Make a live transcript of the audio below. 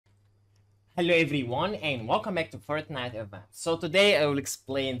Hello everyone and welcome back to Fortnite event. So today I will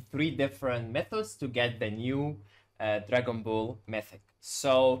explain 3 different methods to get the new Dragon Ball Mythic.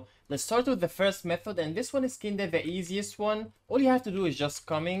 So let's start with the first method, and this one is kinda the easiest one. All you have to do is just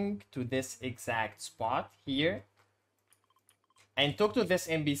coming to this exact spot here and talk to this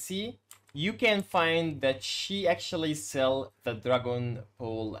NPC. You can find that she actually sell the Dragon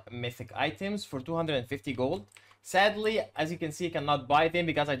Ball Mythic items for 250 gold. Sadly, as you can see, I cannot buy them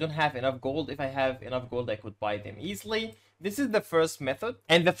because I don't have enough gold. If I have enough gold, I could buy them easily. This is the first method.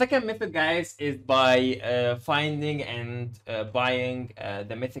 And the second method, guys, is by finding and buying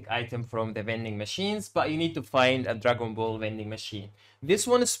the mythic item from the vending machines. But you need to find a Dragon Ball vending machine. This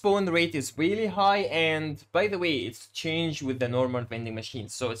one spawn rate is really high, and by the way, it's changed with the normal vending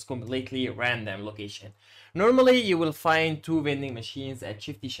machines, so it's completely random location. Normally, you will find 2 vending machines at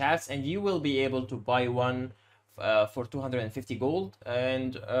Shifty Shafts, and you will be able to buy one for 250 gold.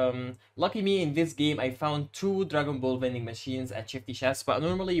 And lucky me, in this game I found 2 Dragon Ball vending machines at Shifty Shafts, but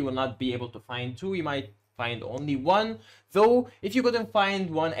normally you will not be able to find 2. You might find only 1, though. If you couldn't find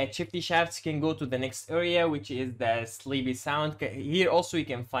one at Shifty Shafts, you can go to the next area, which is the Sleepy Sound. Here also you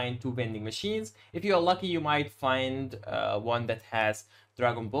can find 2 vending machines. If you are lucky, you might find one that has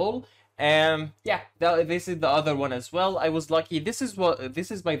Dragon Ball. Yeah, this is the other one as well. I was lucky. This is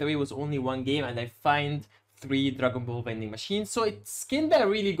by the way was only 1 game, and I find 3 Dragon Ball vending machines, so it's kinda a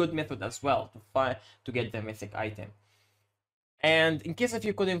really good method as well to get the mythic item. And in case if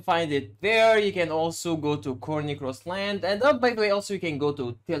you couldn't find it there, you can also go to Cornicross Land, and by the way, also you can go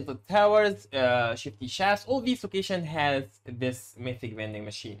to Tilted Towers, Shifty Shafts. All these locations has this mythic vending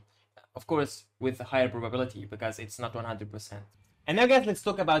machine, of course with a higher probability because it's not 100%. And now, guys, let's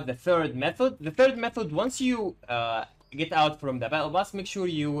talk about the third method. The third method, once you get out from the battle bus, make sure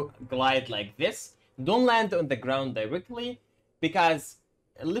you glide like this. Don't land on the ground directly, because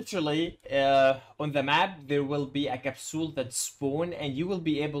literally on the map there will be a capsule that spawn, and you will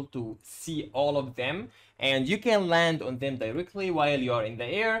be able to see all of them, and you can land on them directly while you are in the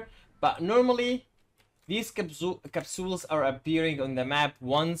air. But normally these capsules are appearing on the map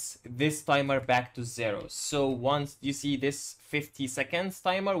once this timer back to 0. So once you see this 50 seconds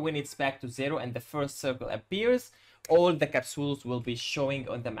timer, when it's back to 0 and the first circle appears, all the capsules will be showing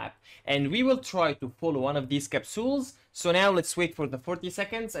on the map, and we will try to follow one of these capsules. So now let's wait for the 40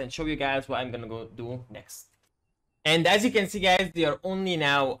 seconds and show you guys what I'm gonna go do next. And as you can see, guys, they are only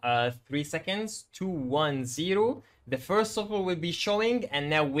now 3 seconds. 2, 1, 0. The first circle will be showing, and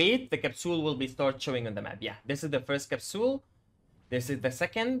now wait, the capsule will be start showing on the map. Yeah, this is the first capsule. This is the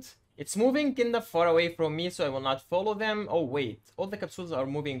second. It's moving kinda far away from me, so I will not follow them. Oh wait, all the capsules are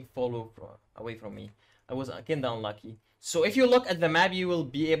moving away from me. I was kinda unlucky. So if you look at the map, you will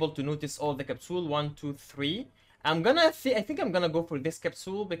be able to notice all the capsule. 1, 2, 3. I think I'm gonna go for this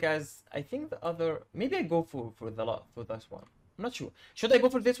capsule, because I think the other, maybe I go for this one. I'm not sure. Should I go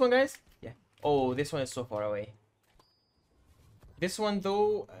for this one, guys? Yeah. Oh, this one is so far away. This one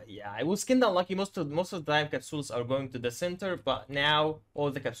though, yeah, I was kinda unlucky. Most of the time capsules are going to the center, but now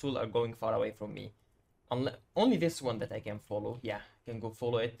all the capsules are going far away from me. Only this one that I can follow. Yeah, I can go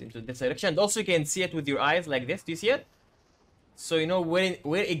follow it into this direction. And also you can see it with your eyes like this. Do you see it? So you know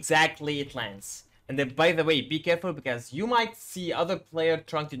where exactly it lands. And then, by the way, be careful, because you might see other player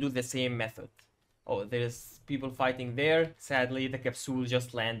trying to do the same method. Oh, there's people fighting there. Sadly, the capsule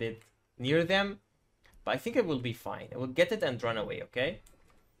just landed near them. But I think it will be fine. I will get it and run away, okay?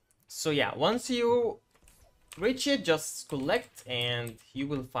 So yeah, once you reach it, just collect, and you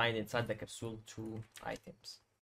will find inside the capsule 2 items.